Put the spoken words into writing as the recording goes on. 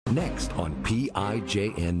Next on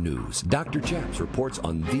PIJN News, Dr. Chaps reports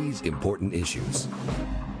on these important issues.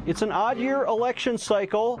 It's an odd-year election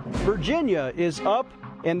cycle. Virginia is up,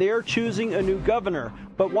 and they are choosing a new governor.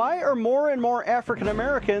 But why are more and more African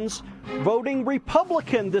Americans voting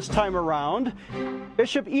Republican this time around?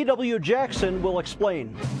 Bishop E.W. Jackson will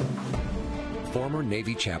explain. Former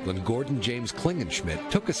Navy chaplain Gordon James Klingenschmitt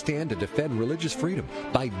took a stand to defend religious freedom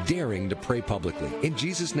by daring to pray publicly in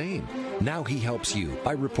Jesus' name. Now he helps you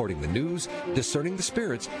by reporting the news, discerning the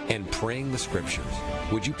spirits, and praying the scriptures.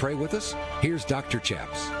 Would you pray with us? Here's Dr.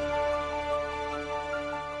 Chaps.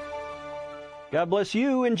 God bless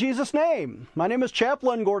you in Jesus' name. My name is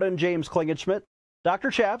Chaplain Gordon James Klingenschmitt, Dr.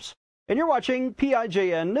 Chaps, and you're watching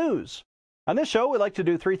PIJN News. On this show, we like to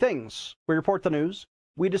do three things. We report the news,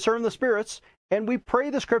 we discern the spirits, and we pray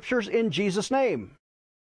the scriptures in Jesus' name.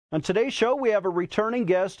 On today's show, we have a returning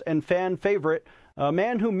guest and fan favorite, a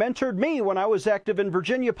man who mentored me when I was active in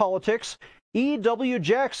Virginia politics. E.W.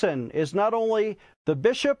 Jackson is not only the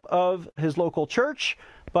bishop of his local church,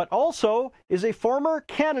 but also is a former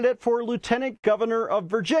candidate for lieutenant governor of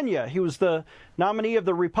Virginia. He was the nominee of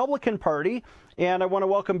the Republican Party, and I want to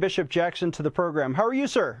welcome Bishop Jackson to the program. How are you,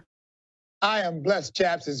 sir? I am blessed,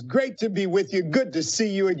 Chaps. It's great to be with you. Good to see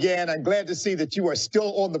you again. I'm glad to see that you are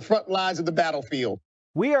still on the front lines of the battlefield.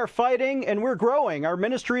 We are fighting, and we're growing. Our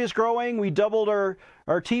ministry is growing. We doubled our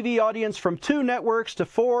TV audience from 2 networks to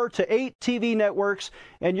 4 to 8 TV networks,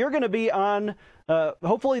 and you're going to be on,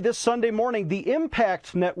 hopefully this Sunday morning, the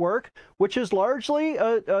Impact Network, which is largely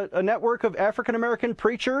a network of African-American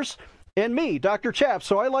preachers and me, Dr. Chaps.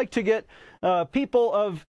 So I like to get people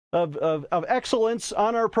of excellence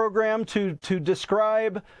on our program to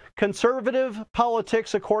describe conservative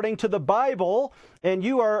politics according to the Bible, and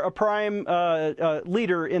you are a prime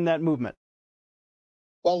leader in that movement.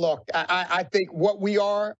 Well, look, I think what we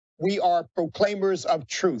are proclaimers of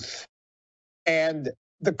truth, and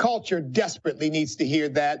the culture desperately needs to hear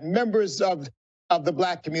that. Members of the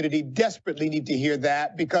Black community desperately need to hear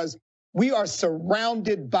that, because we are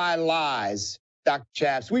surrounded by lies. Dr.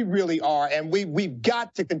 Chaps, we really are, and we've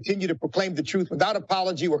got to continue to proclaim the truth without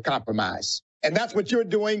apology or compromise. And that's what you're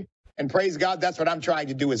doing, and praise God, that's what I'm trying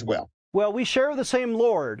to do as well. Well, we share the same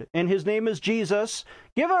Lord, and his name is Jesus.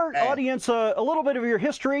 Give our audience a little bit of your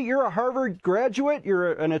history. You're a Harvard graduate,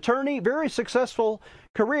 you're an attorney, very successful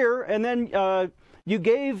career, and then you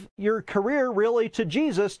gave your career really to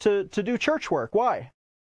Jesus to do church work. Why?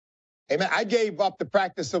 Amen. I gave up the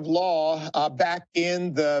practice of law back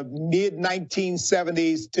in the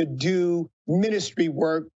mid-1970s to do ministry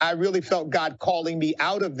work. I really felt God calling me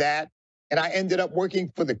out of that, and I ended up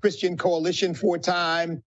working for the Christian Coalition for a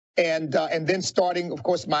time, and then starting, of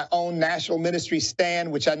course, my own national ministry,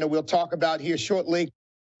 Stand, which I know we'll talk about here shortly.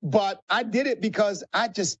 But I did it because I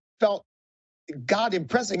just felt God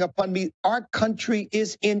impressing upon me, our country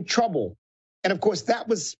is in trouble. And of course, that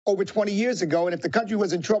was over 20 years ago. And if the country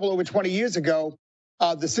was in trouble over 20 years ago,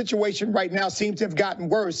 the situation right now seems to have gotten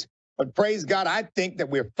worse. But praise God, I think that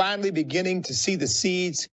we're finally beginning to see the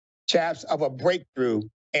seeds, Chaps, of a breakthrough.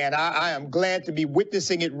 And I am glad to be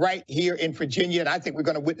witnessing it right here in Virginia. And I think we're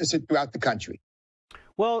going to witness it throughout the country.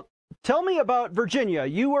 Well, tell me about Virginia.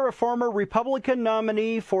 You were a former Republican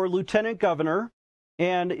nominee for lieutenant governor,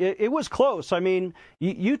 and it was close. I mean,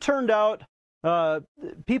 you turned out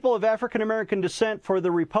people of African-American descent for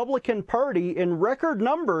the Republican Party in record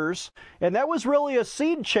numbers, and that was really a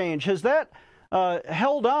seed change. Has that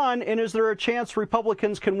held on, and is there a chance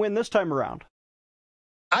Republicans can win this time around?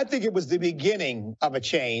 I think it was the beginning of a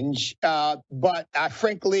change, but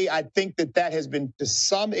frankly, I think that has been to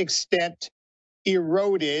some extent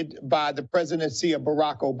eroded by the presidency of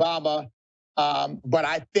Barack Obama, but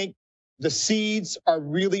I think the seeds are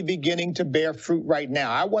really beginning to bear fruit right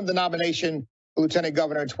now. I won the nomination for lieutenant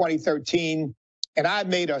governor in 2013, and I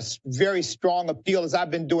made a very strong appeal, as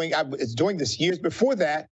I've been doing, I was doing this years before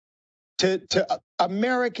that, to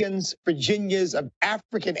Americans, Virginians of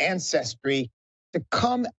African ancestry, to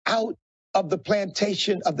come out of the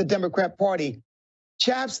plantation of the Democrat Party.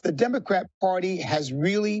 Chaps, the Democrat Party has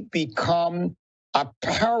really become a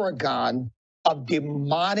paragon of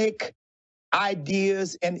demonic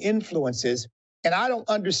ideas and influences. And I don't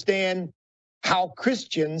understand how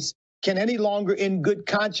Christians can any longer in good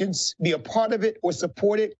conscience be a part of it or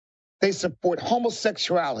support it. They support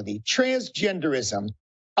homosexuality, transgenderism,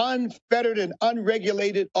 unfettered and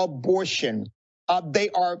unregulated abortion. They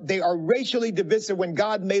are racially divisive when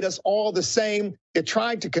God made us all the same. They're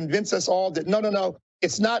trying to convince us all that, no,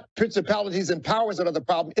 it's not principalities and powers that are the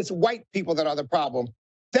problem. It's white people that are the problem.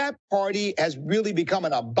 That party has really become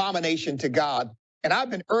an abomination to God. And I've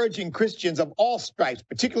been urging Christians of all stripes,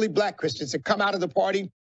 particularly Black Christians, to come out of the party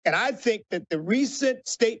And I think that the recent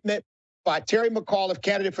statement by Terry McAuliffe,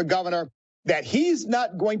 candidate for governor, that he's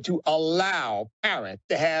not going to allow parents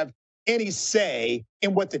to have any say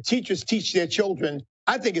in what the teachers teach their children,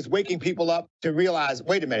 I think is waking people up to realize,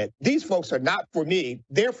 wait a minute, these folks are not for me.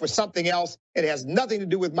 They're for something else. It has nothing to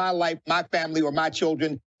do with my life, my family, or my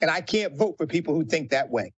children. And I can't vote for people who think that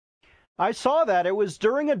way. I saw that. It was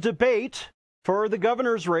during a debate for the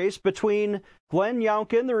governor's race between Glenn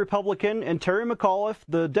Youngkin, the Republican, and Terry McAuliffe,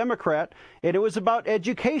 the Democrat. And it was about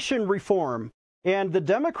education reform. And the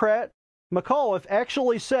Democrat, McAuliffe,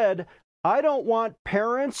 actually said, I don't want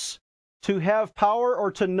parents to have power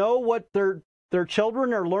or to know what their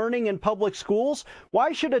children are learning in public schools.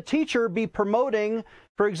 Why should a teacher be promoting,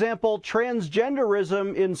 for example,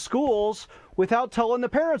 transgenderism in schools without telling the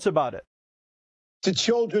parents about it? To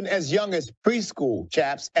children as young as preschool,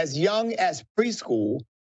 chaps, as young as preschool.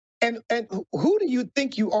 And who do you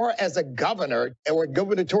think you are as a governor or a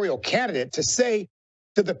gubernatorial candidate to say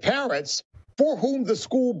to the parents, for whom the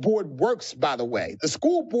school board works, by the way? The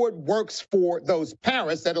school board works for those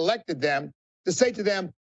parents that elected them, to say to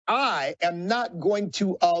them, I am not going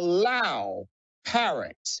to allow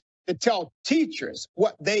parents to tell teachers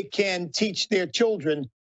what they can teach their children,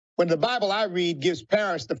 when the Bible I read gives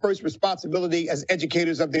parents the first responsibility as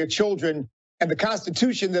educators of their children. And the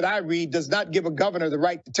Constitution that I read does not give a governor the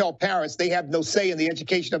right to tell parents they have no say in the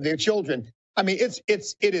education of their children. I mean,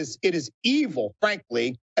 it is evil,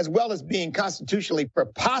 frankly, as well as being constitutionally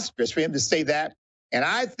preposterous for him to say that. And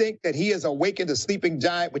I think that he has awakened a sleeping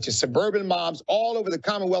giant, which is suburban moms all over the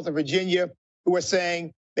Commonwealth of Virginia, who are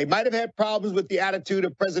saying they might have had problems with the attitude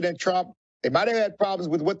of President Trump. They might have had problems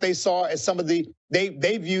with what they saw as some of the,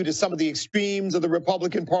 they viewed as some of the extremes of the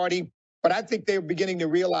Republican Party. But I think they're beginning to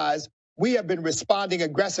realize we have been responding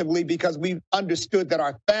aggressively because we've understood that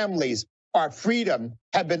our families, our freedom,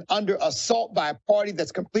 have been under assault by a party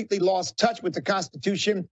that's completely lost touch with the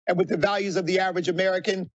Constitution and with the values of the average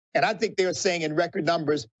American. And I think they're saying in record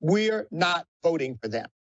numbers, we're not voting for them.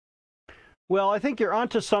 Well, I think you're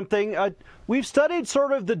onto something. We've studied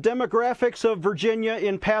sort of the demographics of Virginia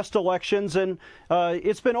in past elections, and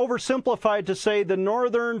it's been oversimplified to say the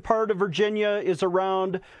northern part of Virginia is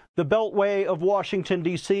around the Beltway of Washington,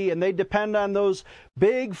 D.C., and they depend on those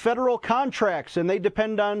big federal contracts, and they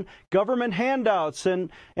depend on government handouts,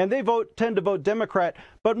 and they tend to vote Democrat.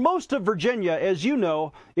 But most of Virginia, as you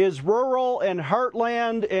know, is rural and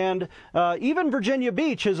heartland, and even Virginia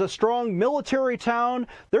Beach is a strong military town.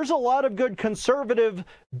 There's a lot of good conservative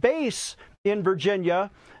base in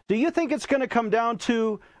Virginia. Do you think it's going to come down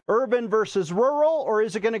to urban versus rural, or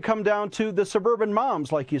is it going to come down to the suburban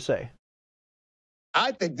moms, like you say?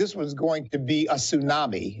 I think this was going to be a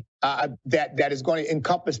tsunami that is going to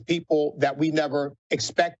encompass people that we never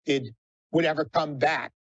expected would ever come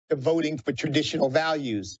back to voting for traditional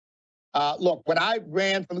values. Look, when I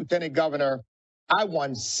ran for lieutenant governor, I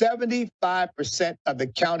won 75% of the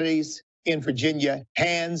counties in Virginia,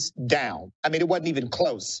 hands down. I mean, it wasn't even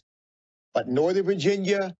close. But Northern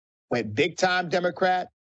Virginia went big-time Democrat.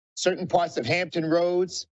 Certain parts of Hampton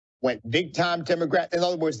Roads went big-time Democrat. In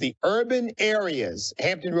other words, the urban areas,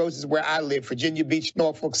 Hampton Roads is where I live, Virginia Beach,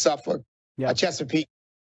 Norfolk, Suffolk, Chesapeake.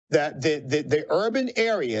 The urban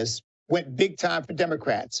areas went big-time for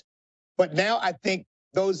Democrats. But now I think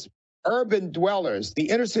those urban dwellers, the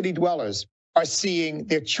inner city dwellers, are seeing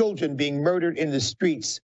their children being murdered in the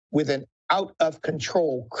streets with an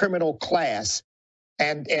out-of-control criminal class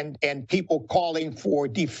and people calling for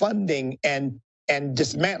defunding and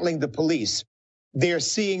dismantling the police. They're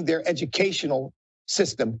seeing their educational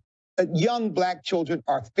system. Young black children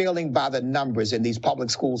are failing by the numbers in these public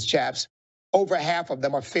schools, chaps. Over half of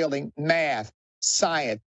them are failing math,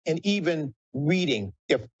 science, and even reading.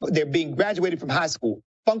 They're being graduated from high school,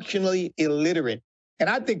 functionally illiterate. And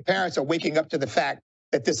I think parents are waking up to the fact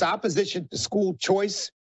that this opposition to school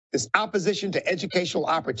choice, this opposition to educational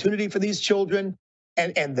opportunity for these children,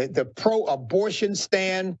 and the pro-abortion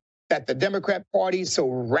stand that the Democrat Party so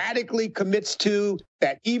radically commits to,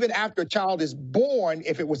 that even after a child is born,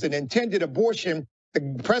 if it was an intended abortion,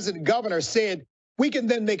 the president governor said, we can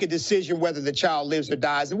then make a decision whether the child lives or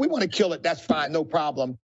dies. And we want to kill it, that's fine, no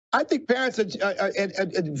problem. I think parents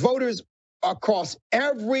and voters across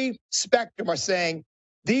every spectrum are saying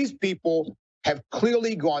these people have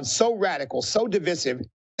clearly gone so radical, so divisive,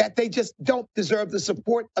 that they just don't deserve the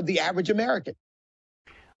support of the average American.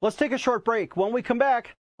 Let's take a short break. When we come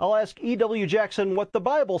back, I'll ask E.W. Jackson what the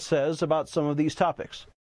Bible says about some of these topics.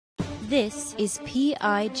 This is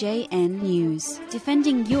PIJN News,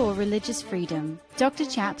 defending your religious freedom. Dr.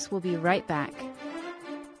 Chaps will be right back.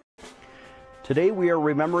 Today we are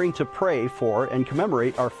remembering to pray for and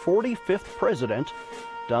commemorate our 45th president,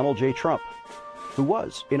 Donald J. Trump, who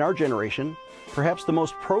was, in our generation, perhaps the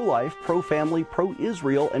most pro-life, pro-family,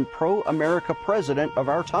 pro-Israel, and pro-America president of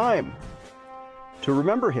our time. To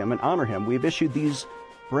remember him and honor him, we've issued these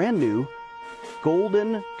brand new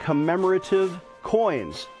golden commemorative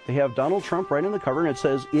coins. They have Donald Trump right on the cover, and it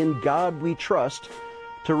says, "In God We Trust,"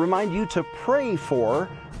 to remind you to pray for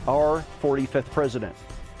our 45th president.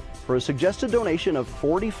 For a suggested donation of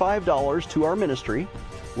 $45 to our ministry,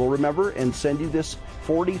 we'll remember and send you this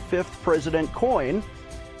 45th president coin.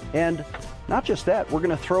 And not just that, we're going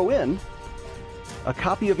to throw in a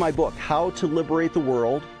copy of my book, How to Liberate the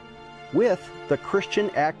World, with the Christian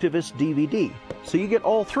Activist DVD. So you get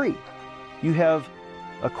all three. You have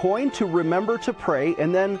a coin to remember to pray,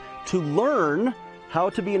 and then to learn how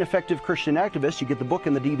to be an effective Christian activist. You get the book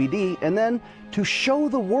and the DVD, and then to show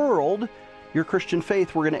the world your Christian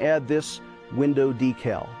faith, we're going to add this window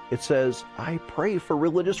decal. It says, "I pray for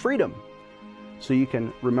religious freedom." So you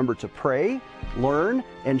can remember to pray, learn,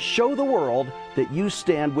 and show the world that you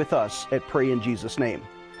stand with us at Pray in Jesus' Name.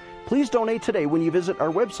 Please donate today when you visit our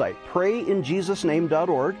website,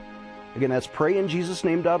 prayinjesusname.org. Again, that's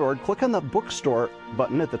prayinjesusname.org. Click on the bookstore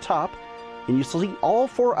button at the top, and you see all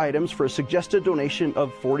four items for a suggested donation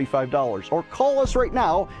of $45. Or call us right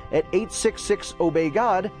now at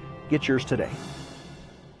 866-OBEY-GOD. Get yours today.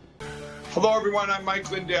 Hello, everyone. I'm Mike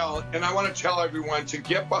Lindell, and I want to tell everyone to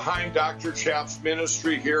get behind Dr. Chaps'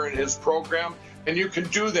 ministry here in his program. And you can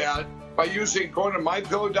do that by going to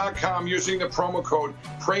mypillow.com, using the promo code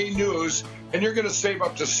PRAYNEWS, and you're going to save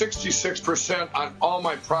up to 66% on all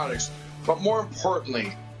my products. But more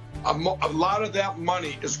importantly, a lot of that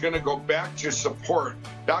money is going to go back to support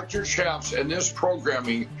Dr. Chaps and this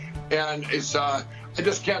programming. And it's I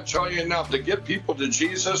just can't tell you enough. To get people to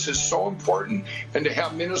Jesus is so important, and to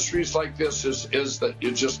have ministries like this is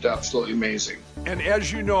just absolutely amazing. And as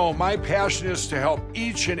you know, my passion is to help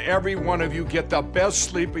each and every one of you get the best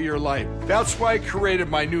sleep of your life. That's why I created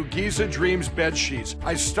my new Giza Dreams bed sheets.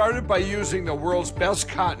 I started by using the world's best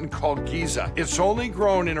cotton called Giza. It's only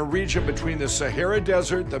grown in a region between the Sahara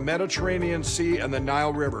Desert, the Mediterranean Sea, and the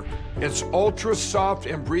Nile River. It's ultra soft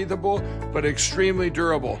and breathable, but extremely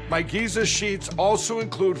durable. My Giza sheets also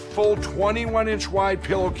include full 21-inch wide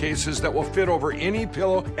pillowcases that will fit over any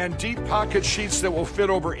pillow, and deep pocket sheets that will fit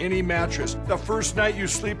over any mattress. The first night you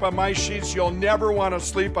sleep on my sheets, you'll never want to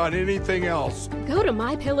sleep on anything else. Go to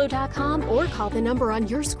mypillow.com or call the number on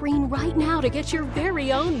your screen right now to get your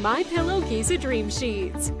very own MyPillow Giza Dream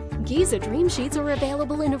Sheets. Giza Dream Sheets are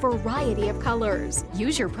available in a variety of colors.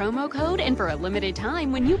 Use your promo code, and for a limited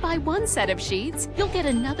time, when you buy one set of sheets, you'll get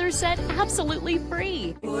another set absolutely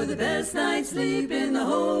free. For the best night's sleep in the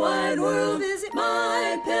whole wide world, visit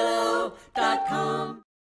mypillow.com.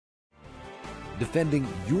 Defending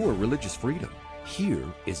your religious freedom. Here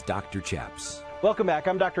is Dr. Chaps. Welcome back.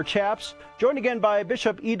 I'm Dr. Chaps, joined again by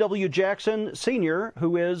Bishop E.W. Jackson, Sr.,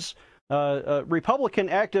 who is Republican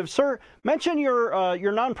active. Sir, mention your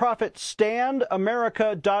nonprofit,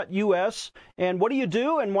 StandAmerica.us, and what do you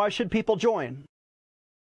do, and why should people join?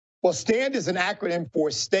 Well, STAND is an acronym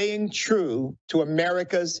for Staying True to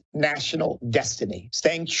America's National Destiny.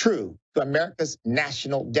 Staying true to America's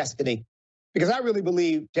national destiny. Because I really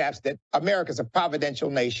believe, Chaps, that America is a providential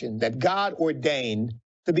nation that God ordained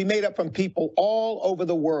to be made up from people all over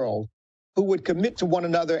the world who would commit to one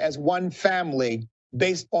another as one family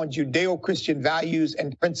based on Judeo-Christian values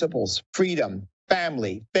and principles, freedom,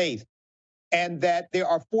 family, faith, and that there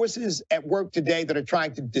are forces at work today that are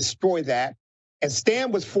trying to destroy that. And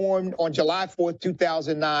STAND was formed on July 4th,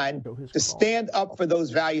 2009, to stand up for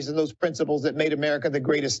those values and those principles that made America the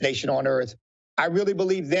greatest nation on earth. I really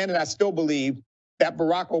believe then, and I still believe, that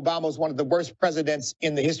Barack Obama was one of the worst presidents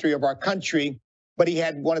in the history of our country, but he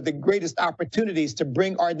had one of the greatest opportunities to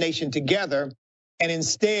bring our nation together. And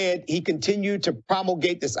instead, he continued to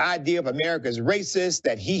promulgate this idea of America is racist,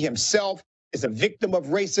 that he himself is a victim of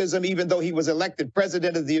racism, even though he was elected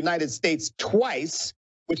president of the United States twice,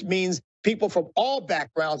 which means people from all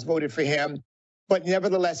backgrounds voted for him. But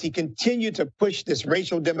nevertheless, he continued to push this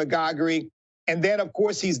racial demagoguery. And then, of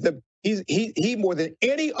course, he more than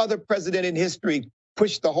any other president in history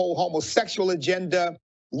pushed the whole homosexual agenda,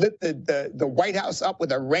 lit the White House up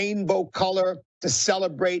with a rainbow color to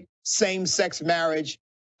celebrate same-sex marriage.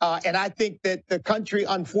 And I think that the country,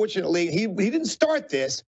 unfortunately, he didn't start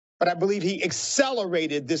this, but I believe he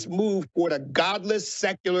accelerated this move toward a godless,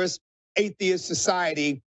 secularist, atheist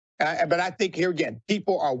society. But I think here again,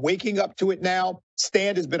 people are waking up to it now.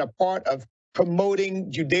 STAND has been a part of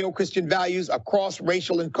promoting Judeo-Christian values across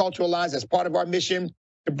racial and cultural lines as part of our mission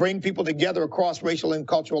to bring people together across racial and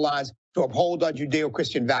cultural lines to uphold our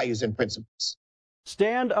Judeo-Christian values and principles.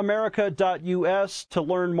 standamerica.us to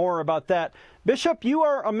learn more about that. Bishop, you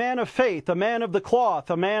are a man of faith, a man of the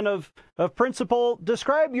cloth, a man of principle.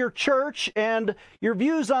 Describe your church and your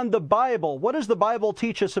views on the Bible. What does the Bible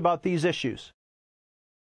teach us about these issues?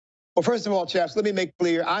 Well, first of all, chaps, let me make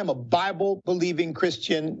clear, I'm a Bible-believing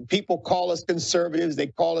Christian. People call us conservatives. They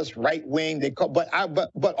call us right-wing.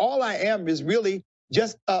 But all I am is really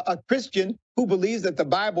just a Christian who believes that the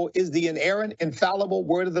Bible is the inerrant, infallible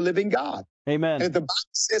word of the living God. Amen. And if the Bible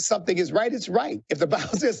says something is right, it's right. If the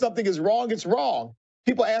Bible says something is wrong, it's wrong.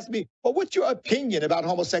 People ask me, well, what's your opinion about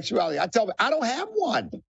homosexuality? I tell them, I don't have one.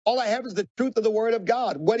 All I have is the truth of the word of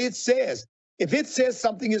God, what it says. If it says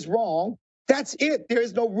something is wrong, that's it. There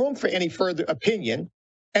is no room for any further opinion.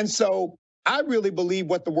 And so I really believe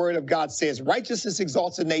what the word of God says. Righteousness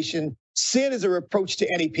exalts a nation. Sin is a reproach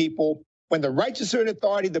to any people. When the righteous are in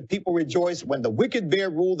authority, the people rejoice. When the wicked bear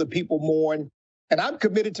rule, the people mourn. And I'm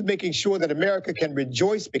committed to making sure that America can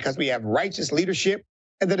rejoice because we have righteous leadership,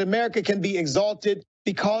 and that America can be exalted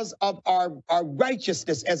because of our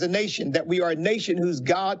righteousness as a nation, that we are a nation whose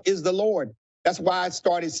God is the Lord. That's why I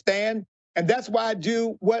started STAND, and that's why I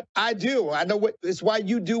do what I do. I know it's why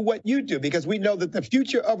you do what you do, because we know that the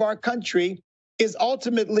future of our country is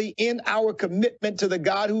ultimately in our commitment to the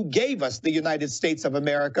God who gave us the United States of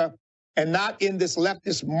America, and not in this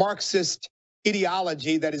leftist Marxist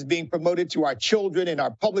ideology that is being promoted to our children in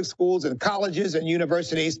our public schools and colleges and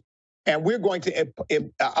universities. And we're going to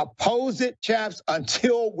oppose it, chaps,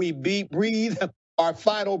 until we breathe our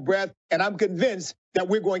final breath. And I'm convinced that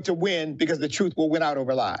we're going to win, because the truth will win out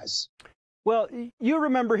over lies. Well, you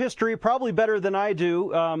remember history probably better than I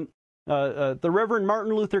do. The Reverend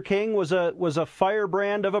Martin Luther King was a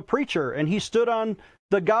firebrand of a preacher, and he stood on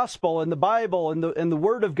the gospel and the Bible and the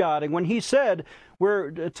Word of God. And when he said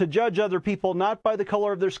we're to judge other people not by the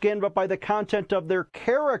color of their skin, but by the content of their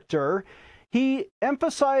character, he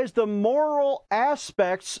emphasized the moral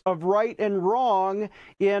aspects of right and wrong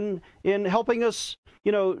in helping us,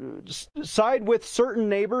 side with certain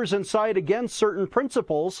neighbors and side against certain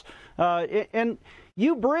principles. And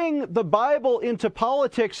you bring the Bible into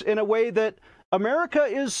politics in a way that America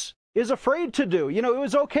is afraid to do. It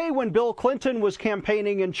was okay when Bill Clinton was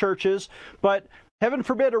campaigning in churches, but heaven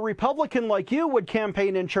forbid a Republican like you would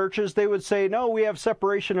campaign in churches. They would say, no, we have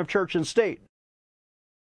separation of church and state.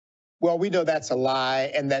 Well, we know that's a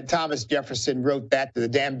lie, and that Thomas Jefferson wrote that to the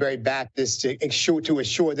Danbury Baptists to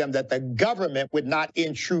assure them that the government would not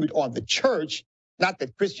intrude on the church, not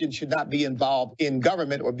that Christians should not be involved in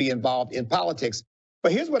government or be involved in politics.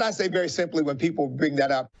 But here's what I say very simply when people bring that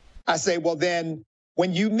up. I say, well, then,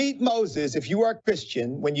 when you meet Moses, if you are a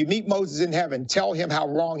Christian, when you meet Moses in heaven, tell him how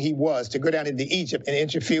wrong he was to go down into Egypt and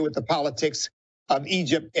interfere with the politics of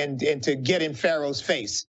Egypt and to get in Pharaoh's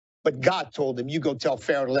face. But God told him, you go tell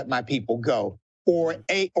Pharaoh to let my people go. Or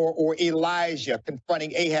Elijah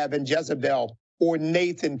confronting Ahab and Jezebel, or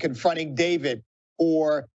Nathan confronting David,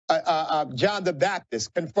 or John the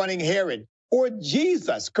Baptist confronting Herod, or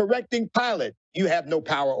Jesus correcting Pilate. You have no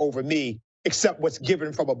power over me except what's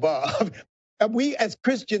given from above. And we as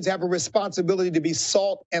Christians have a responsibility to be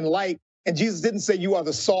salt and light. And Jesus didn't say you are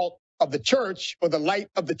the salt of the church or the light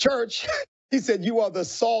of the church. He said you are the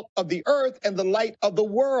salt of the earth and the light of the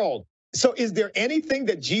world. So is there anything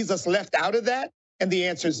that Jesus left out of that? And the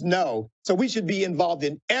answer is no. So we should be involved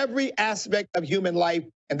in every aspect of human life.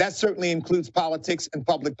 And that certainly includes politics and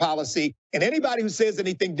public policy. And anybody who says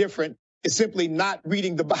anything different is simply not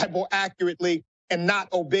reading the Bible accurately and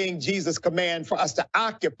not obeying Jesus' command for us to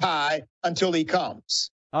occupy until he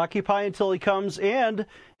comes. Occupy until he comes, and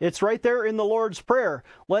it's right there in the Lord's Prayer.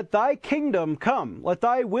 Let thy kingdom come. Let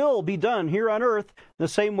thy will be done here on earth the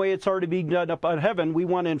same way it's already being done up in heaven. We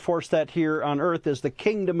want to enforce that here on earth as the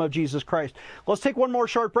kingdom of Jesus Christ. Let's take one more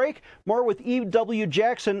short break. More with E.W.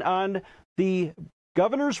 Jackson on the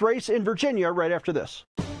governor's race in Virginia right after this.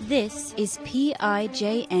 This is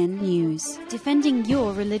PIJN News, defending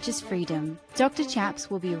your religious freedom. Dr. Chaps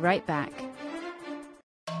will be right back.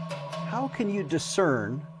 How can you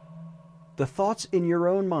discern the thoughts in your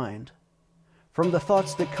own mind from the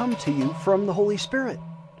thoughts that come to you from the Holy Spirit,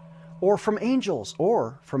 or from angels,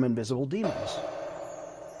 or from invisible demons?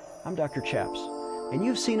 I'm Dr. Chaps, and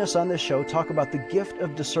you've seen us on this show talk about the gift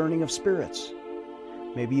of discerning of spirits.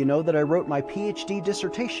 Maybe you know that I wrote my PhD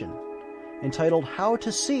dissertation entitled How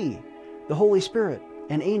to See the Holy Spirit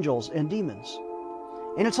and Angels and Demons.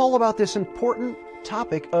 And it's all about this important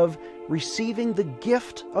topic of receiving the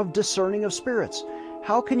gift of discerning of spirits.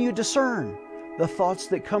 How can you discern the thoughts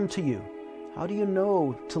that come to you? How do you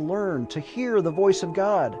know to learn to hear the voice of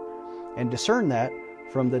God and discern that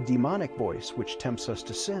from the demonic voice which tempts us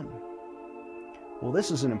to sin? Well, this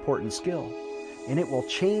is an important skill, and it will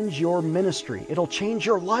change your ministry. It'll change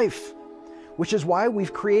your life, which is why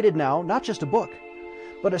we've created now not just a book,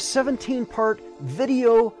 but a 17-part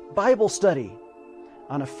video Bible study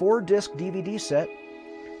on a 4-disc DVD set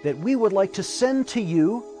that we would like to send to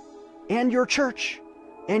you and your church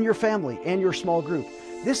and your family and your small group.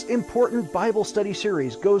 This important Bible study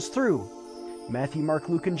series goes through Matthew, Mark,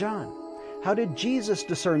 Luke, and John. How did Jesus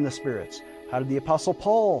discern the spirits? How did the Apostle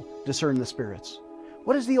Paul discern the spirits?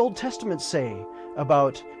 What does the Old Testament say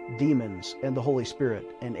about demons and the Holy Spirit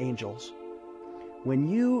and angels? When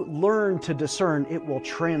you learn to discern, it will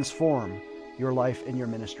transform your life and your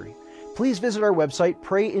ministry. Please visit our website,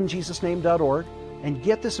 prayinjesusname.org, and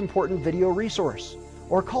get this important video resource.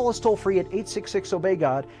 Or call us toll-free at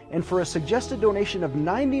 866-OBEY-GOD, and for a suggested donation of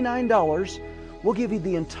 $99, we'll give you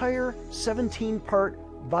the entire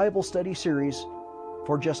 17-part Bible study series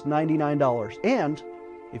for just $99. And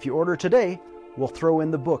if you order today, we'll throw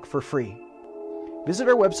in the book for free. Visit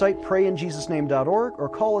our website, prayinjesusname.org, or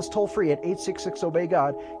call us toll-free at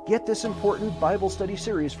 866-OBEY-GOD. Get this important Bible study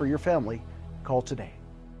series for your family. Call today.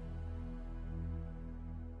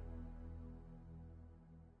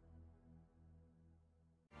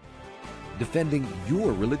 Defending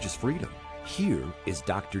your religious freedom. Here is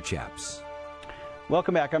Dr. Chaps.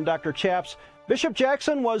 Welcome back. I'm Dr. Chaps. Bishop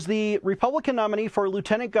Jackson was the Republican nominee for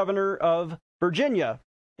Lieutenant Governor of Virginia.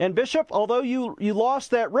 And Bishop, although you lost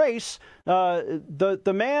that race,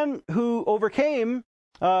 the man who overcame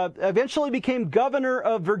eventually became governor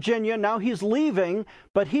of Virginia. Now he's leaving,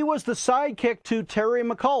 but he was the sidekick to Terry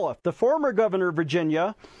McAuliffe, the former governor of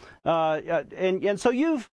Virginia. And so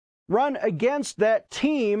you've run against that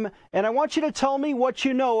team, and I want you to tell me what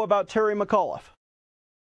you know about Terry McAuliffe.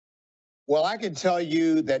 Well, I can tell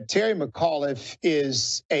you that Terry McAuliffe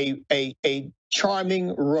is a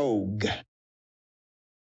charming rogue.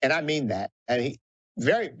 And I mean that. And he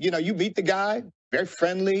you meet the guy, very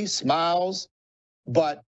friendly, smiles,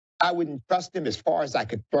 but I wouldn't trust him as far as I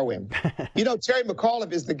could throw him. Terry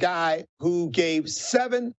McAuliffe is the guy who gave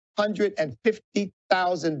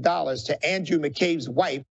 $750,000 to Andrew McCabe's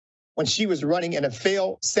wife when she was running in a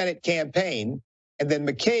failed Senate campaign. And then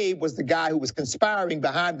McCabe was the guy who was conspiring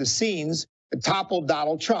behind the scenes to topple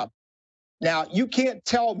Donald Trump. Now, you can't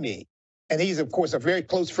tell me, and he's, of course, a very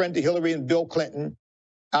close friend to Hillary and Bill Clinton,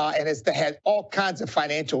 and has had all kinds of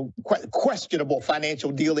questionable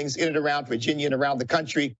financial dealings in and around Virginia and around the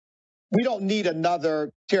country. We don't need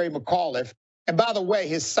another Terry McAuliffe. And by the way,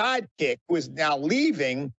 his sidekick, who is now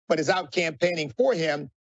leaving but is out campaigning for him,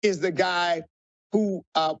 is the guy who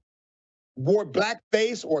wore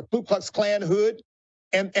blackface or Ku Klux Klan hood.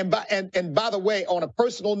 And by the way, on a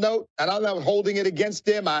personal note, and I'm not holding it against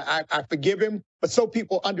him, I forgive him, but so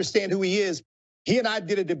people understand who he is. He and I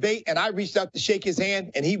did a debate, and I reached out to shake his hand,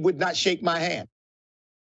 and he would not shake my hand.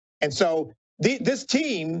 And so this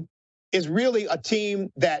team is really a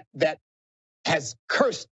team that has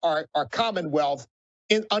cursed our Commonwealth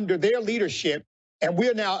under their leadership, and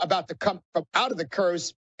we're now about to come out of the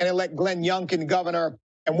curse and elect Glenn Youngkin governor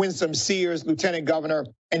and Winsome Sears lieutenant governor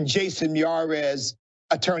and Jason Miyares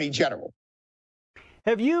attorney general.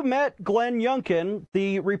 Have you met Glenn Youngkin,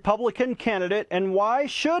 the Republican candidate, and why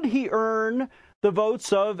should he earn the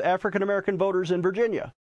votes of African-American voters in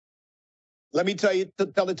Virginia? Let me tell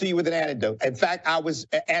it to you with an anecdote. In fact, I was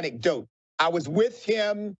with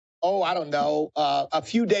him, a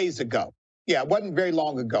few days ago. Yeah, it wasn't very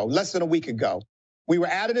long ago, less than a week ago. We were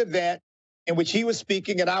at an event in which he was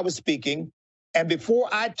speaking and I was speaking. And before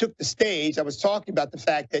I took the stage, I was talking about the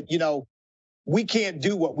fact that, we can't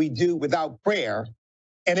do what we do without prayer.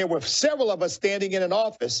 And there were several of us standing in an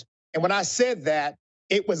office. And when I said that,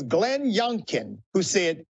 it was Glenn Youngkin who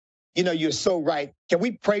said, you're so right. Can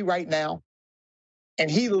we pray right now?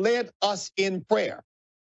 And he led us in prayer.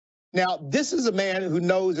 Now, this is a man who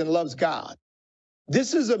knows and loves God.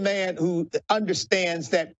 This is a man who understands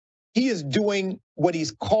that he is doing what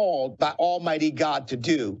he's called by Almighty God to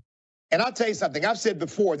do. And I'll tell you something. I've said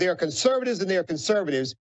before, there are conservatives and there are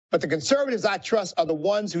conservatives, but the conservatives I trust are the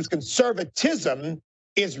ones whose conservatism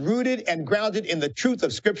is rooted and grounded in the truth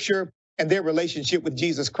of Scripture and their relationship with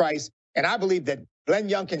Jesus Christ. And I believe that Glenn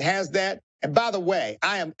Youngkin has that. And by the way,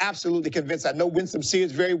 I am absolutely convinced. I know Winsome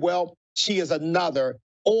Sears very well. She is another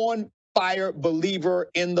on-fire believer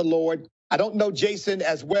in the Lord. I don't know Jason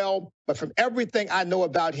as well, but from everything I know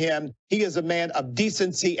about him, he is a man of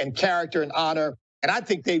decency and character and honor. And I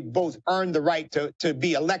think they both earned the right to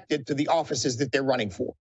be elected to the offices that they're running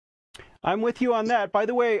for. I'm with you on that. By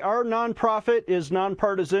the way, our nonprofit is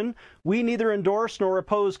nonpartisan. We neither endorse nor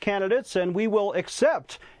oppose candidates, and we will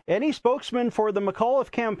accept any spokesman for the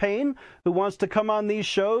McAuliffe campaign who wants to come on these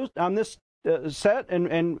shows, on this set,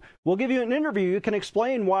 and we'll give you an interview. You can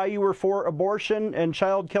explain why you were for abortion and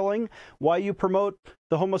child killing, why you promote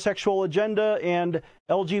the homosexual agenda and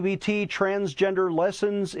LGBT transgender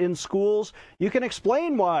lessons in schools. You can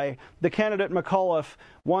explain why the candidate McAuliffe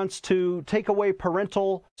wants to take away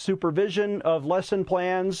parental supervision of lesson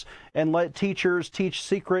plans and let teachers teach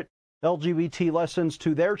secret LGBT lessons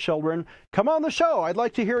to their children. Come on the show. I'd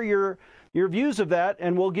like to hear your views of that,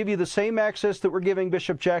 and we'll give you the same access that we're giving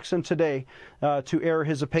Bishop Jackson today to air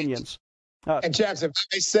his opinions. And Chaps, if I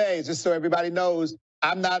may say, just so everybody knows,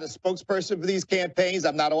 I'm not a spokesperson for these campaigns.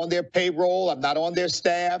 I'm not on their payroll. I'm not on their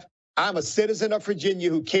staff. I'm a citizen of Virginia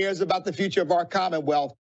who cares about the future of our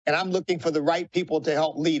Commonwealth, and I'm looking for the right people to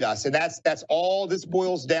help lead us. And that's all this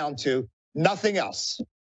boils down to, nothing else.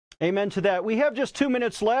 Amen to that. We have just 2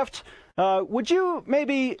 minutes left. Would you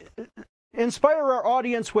maybe inspire our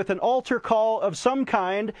audience with an altar call of some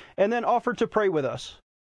kind and then offer to pray with us?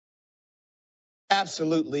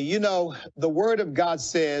 Absolutely. You know, the word of God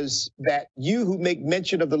says that you who make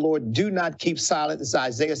mention of the Lord do not keep silent. This is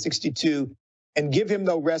Isaiah 62, and give him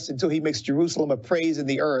no rest until he makes Jerusalem a praise in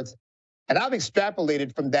the earth. And I've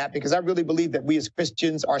extrapolated from that because I really believe that we as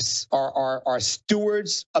Christians are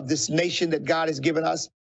stewards of this nation that God has given us.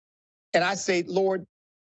 And I say, Lord,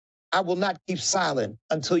 I will not keep silent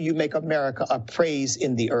until you make America a praise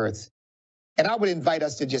in the earth. And I would invite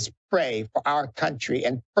us to just pray for our country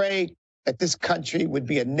and pray that this country would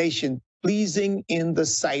be a nation pleasing in the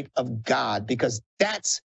sight of God, because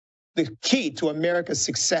that's the key to America's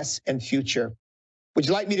success and future. Would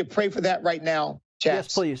you like me to pray for that right now, Chaps?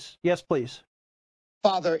 Yes, please. Yes, please.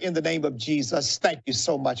 Father, in the name of Jesus, thank you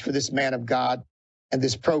so much for this man of God and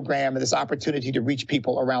this program and this opportunity to reach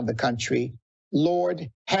people around the country.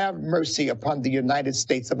 Lord, have mercy upon the United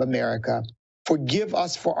States of America. Forgive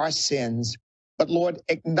us for our sins. But Lord,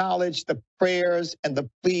 acknowledge the prayers and the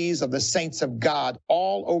pleas of the saints of God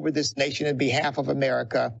all over this nation in behalf of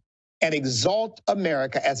America, and exalt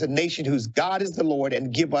America as a nation whose God is the Lord,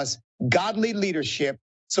 and give us godly leadership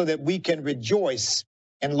so that we can rejoice.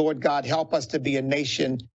 And Lord God, help us to be a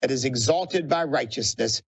nation that is exalted by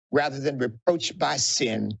righteousness rather than reproached by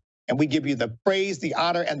sin. And we give you the praise, the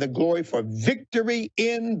honor, and the glory for victory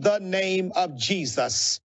in the name of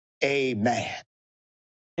Jesus. Amen.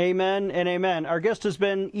 Amen and amen. Our guest has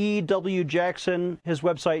been E.W. Jackson, his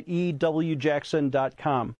website,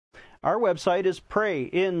 ewjackson.com. Our website is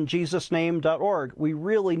prayinjesusname.org. We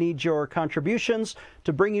really need your contributions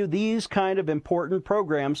to bring you these kind of important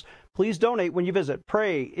programs. Please donate when you visit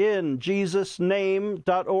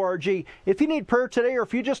prayinjesusname.org. If you need prayer today, or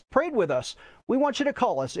if you just prayed with us, we want you to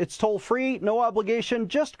call us. It's toll-free, no obligation.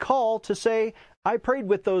 Just call to say, I prayed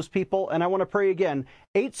with those people and I want to pray again.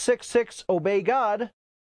 866-OBEY-GOD.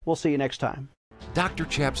 We'll see you next time. Dr.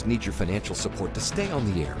 Chaps needs your financial support to stay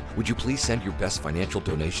on the air. Would you please send your best financial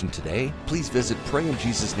donation today? Please visit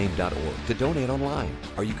prayinjesusname.org to donate online.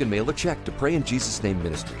 Or you can mail a check to Pray in Jesus' Name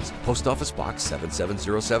Ministries, Post Office Box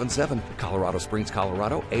 77077, Colorado Springs,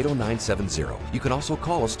 Colorado 80970. You can also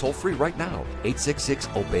call us toll-free right now,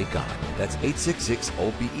 866-OBEY-GOD. That's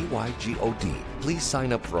 866-OBEYGOD. Please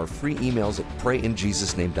sign up for our free emails at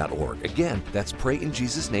prayinjesusname.org. Again, that's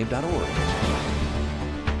prayinjesusname.org.